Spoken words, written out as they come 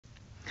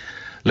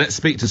Let's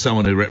speak to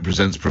someone who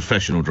represents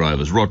professional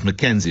drivers. Rod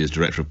McKenzie is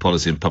Director of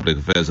Policy and Public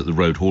Affairs at the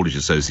Road Haulage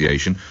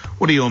Association.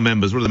 What do your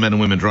members, what do the men and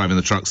women driving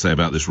the trucks say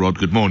about this, Rod?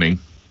 Good morning.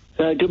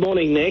 Good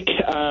morning, Nick.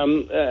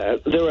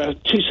 There are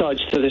two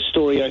sides to this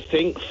story, I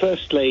think.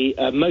 Firstly,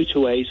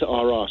 motorways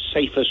are our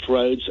safest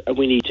roads, and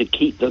we need to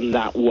keep them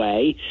that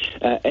way.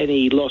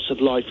 Any loss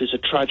of life is a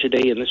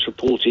tragedy, and this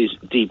report is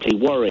deeply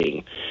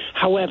worrying.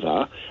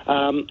 However,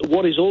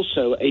 what is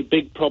also a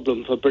big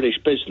problem for British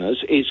business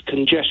is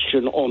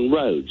congestion on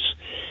roads.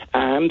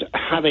 And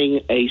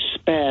having a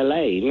spare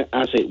lane,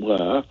 as it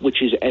were,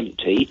 which is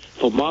empty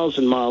for miles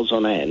and miles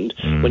on end,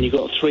 when you've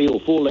got 3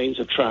 or 4 lanes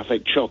of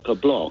traffic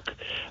chock-a-block,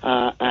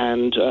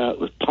 and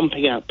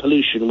pumping out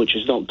pollution, which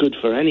is not good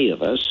for any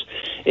of us,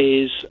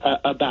 is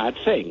a bad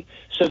thing.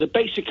 So the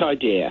basic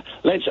idea,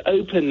 let's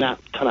open that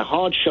kind of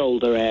hard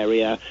shoulder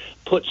area,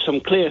 put some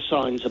clear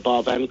signs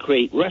above and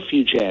create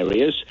refuge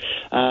areas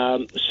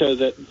so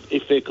that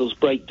if vehicles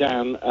break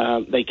down,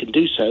 they can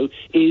do so,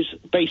 is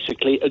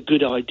basically a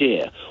good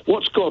idea.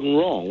 What's gone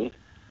wrong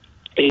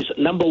is,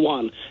 number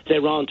one,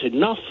 there aren't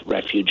enough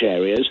refuge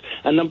areas,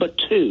 and number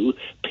two,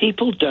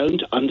 people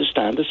don't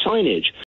understand the signage.